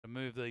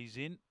move these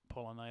in.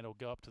 Pollinate will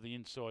go up to the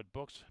inside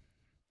box.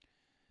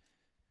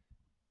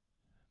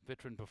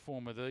 Veteran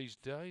performer these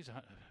days.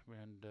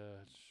 Around,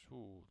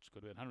 it's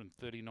got about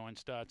 139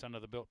 starts under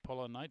the belt,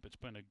 Pollinate, but it's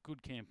been a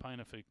good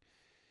campaigner for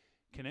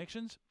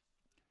connections.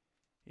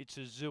 It's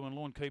a Zoo and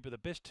Lawn Keeper, the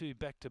best two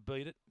back to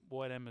beat it.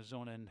 White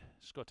Amazon and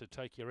Scott to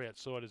Take Your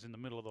Outsiders in the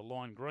middle of the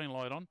line. Green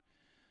light on.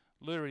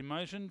 Lure in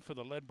motion for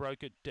the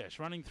Ladbroke Dash.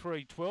 Running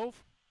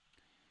 3:12.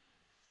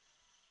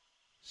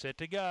 Set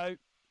to go.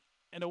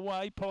 And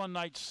away,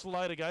 Pollinate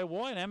slow to go.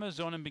 White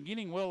Amazon and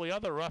beginning well the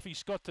other roughie,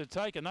 Scott to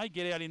Take, and they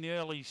get out in the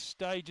early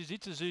stages.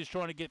 It's a Zoo's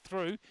trying to get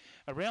through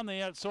around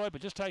the outside, but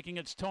just taking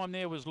its time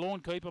there was Lawn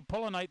Keeper.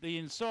 Pollinate the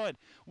inside.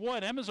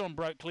 White Amazon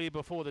broke clear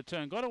before the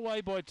turn. Got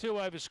away by 2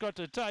 over Scott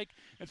to Take.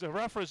 It's a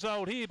rough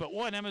result here, but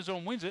White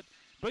Amazon wins it.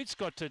 Beats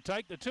Scott to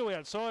Take. The two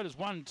outsiders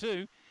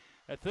 1-2.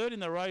 A third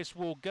in the race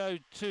will go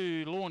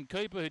to Lawn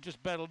Keeper, who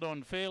just battled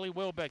on fairly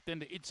well back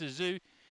then to It's a Zoo.